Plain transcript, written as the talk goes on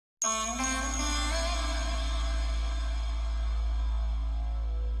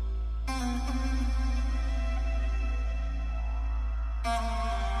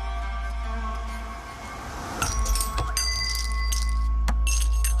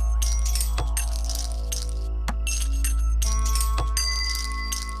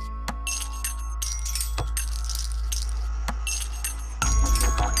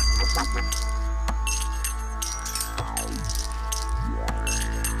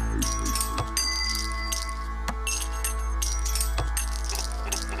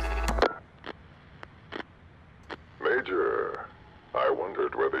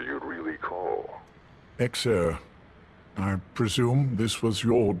Exer, I presume this was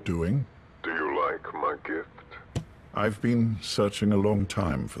your doing? Do you like my gift? I've been searching a long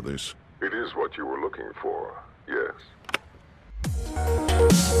time for this. It is what you were looking for, yes.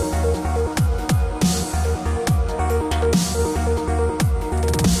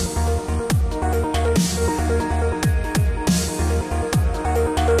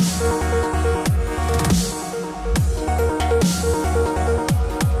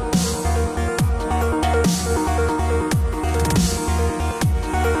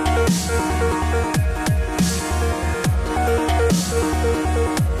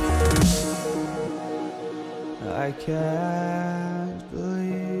 I can't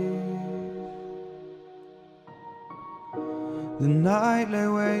believe the night lay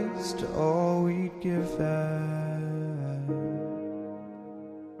waste to all we'd given.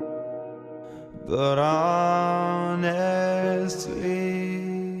 But honestly,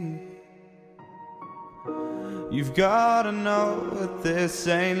 you've gotta know that this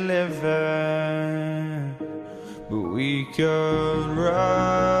ain't living, but we could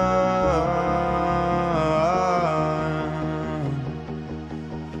run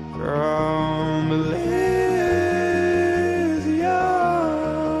from Elysium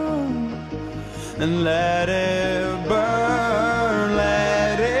and let it burn,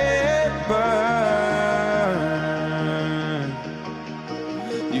 let it burn.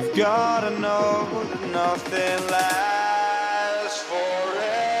 You've gotta know that nothing lasts forever.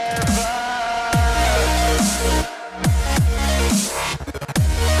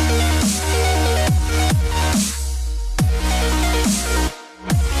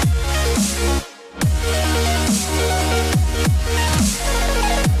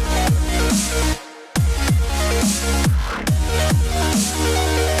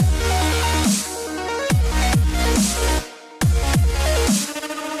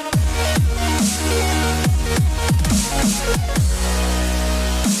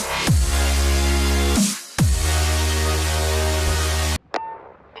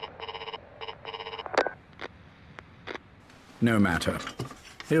 No matter.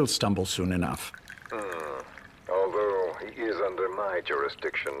 He'll stumble soon enough. Although he is under my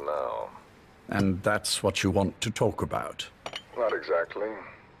jurisdiction now. And that's what you want to talk about. Not exactly.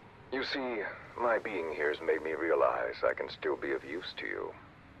 You see, my being here has made me realize I can still be of use to you.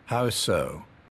 How so?